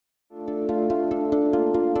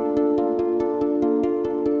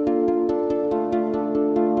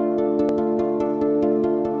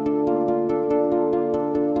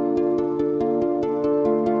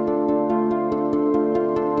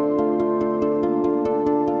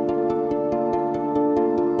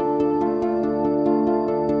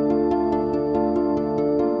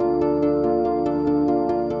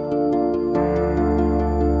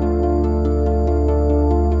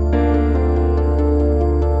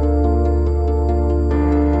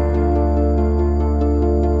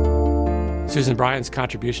Susan Bryant's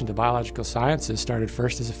contribution to biological sciences started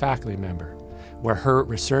first as a faculty member, where her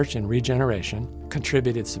research in regeneration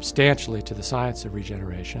contributed substantially to the science of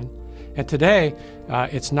regeneration. And today,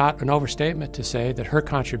 it's not an overstatement to say that her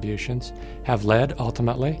contributions have led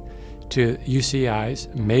ultimately to UCI's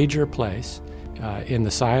major place in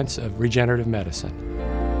the science of regenerative medicine.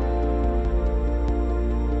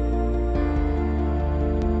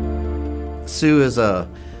 Sue is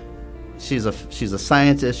she's a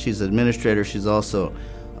scientist, she's an administrator, she's also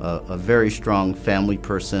a very strong family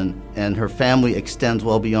person, and her family extends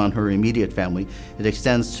well beyond her immediate family. It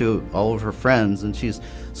extends to all of her friends, and she's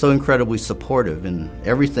so incredibly supportive in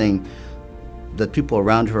everything that people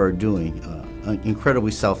around her are doing,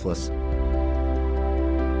 incredibly selfless.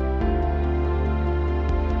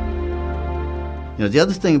 You know, the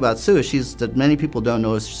other thing about Sue is that many people don't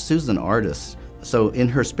know is Sue's an artist. So in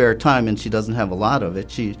her spare time, and she doesn't have a lot of it,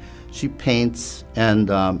 she paints, and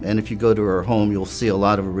if you go to her home, you'll see a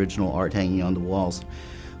lot of original art hanging on the walls.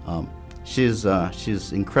 She's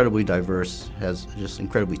incredibly diverse, just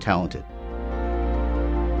incredibly talented.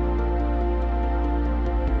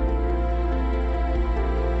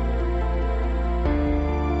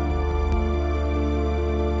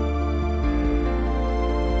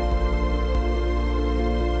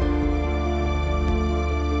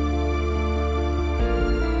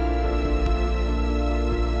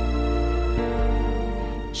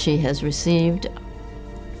 She has received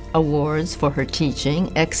awards for her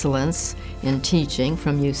teaching, excellence in teaching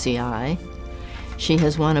from UCI. She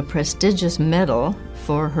has won a prestigious medal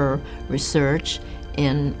for her research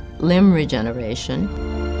in limb regeneration.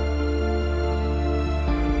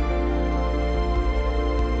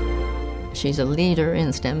 She's a leader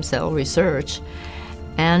in stem cell research,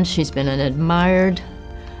 and she's been an admired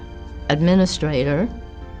administrator.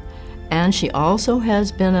 And she also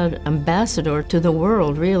has been an ambassador to the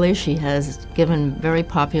world, really. She has given very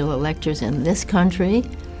popular lectures in this country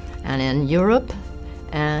and in Europe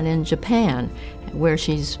and in Japan, where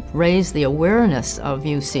she's raised the awareness of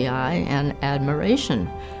UCI and admiration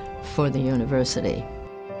for the university.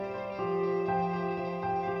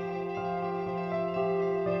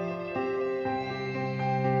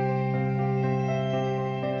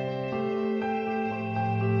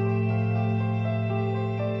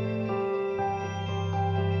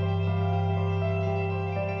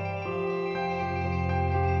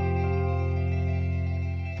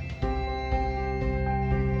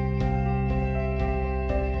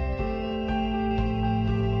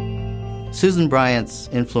 Susan Bryant's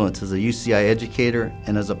influence as a UCI educator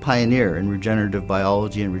and as a pioneer in regenerative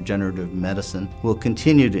biology and regenerative medicine will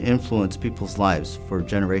continue to influence people's lives for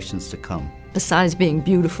generations to come. Besides being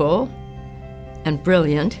beautiful and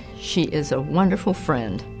brilliant, she is a wonderful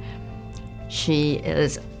friend. She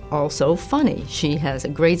is also funny. She has a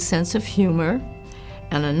great sense of humor,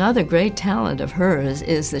 and another great talent of hers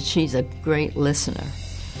is that she's a great listener.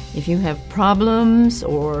 If you have problems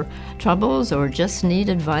or troubles or just need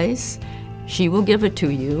advice, she will give it to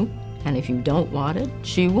you, and if you don't want it,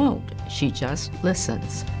 she won't. She just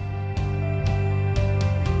listens.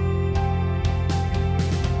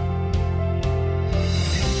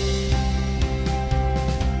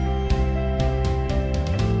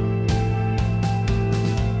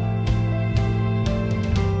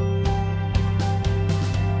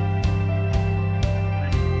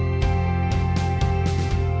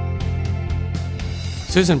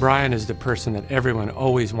 Susan Bryant is the person that everyone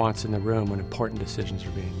always wants in the room when important decisions are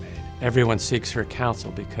being made. Everyone seeks her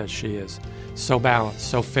counsel because she is so balanced,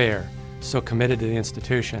 so fair, so committed to the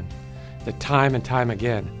institution that time and time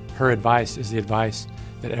again, her advice is the advice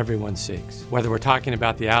that everyone seeks. Whether we're talking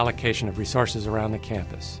about the allocation of resources around the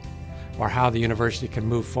campus, or how the university can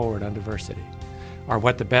move forward on diversity, or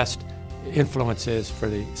what the best influence is for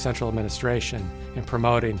the central administration in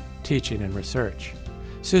promoting teaching and research,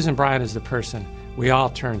 Susan Bryant is the person we all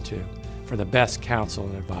turn to for the best counsel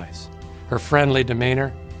and advice. Her friendly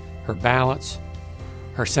demeanor, her balance,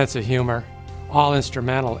 her sense of humor, all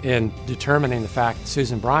instrumental in determining the fact that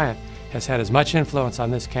Susan Bryant has had as much influence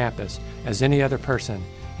on this campus as any other person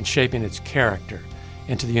in shaping its character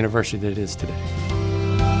into the university that it is today.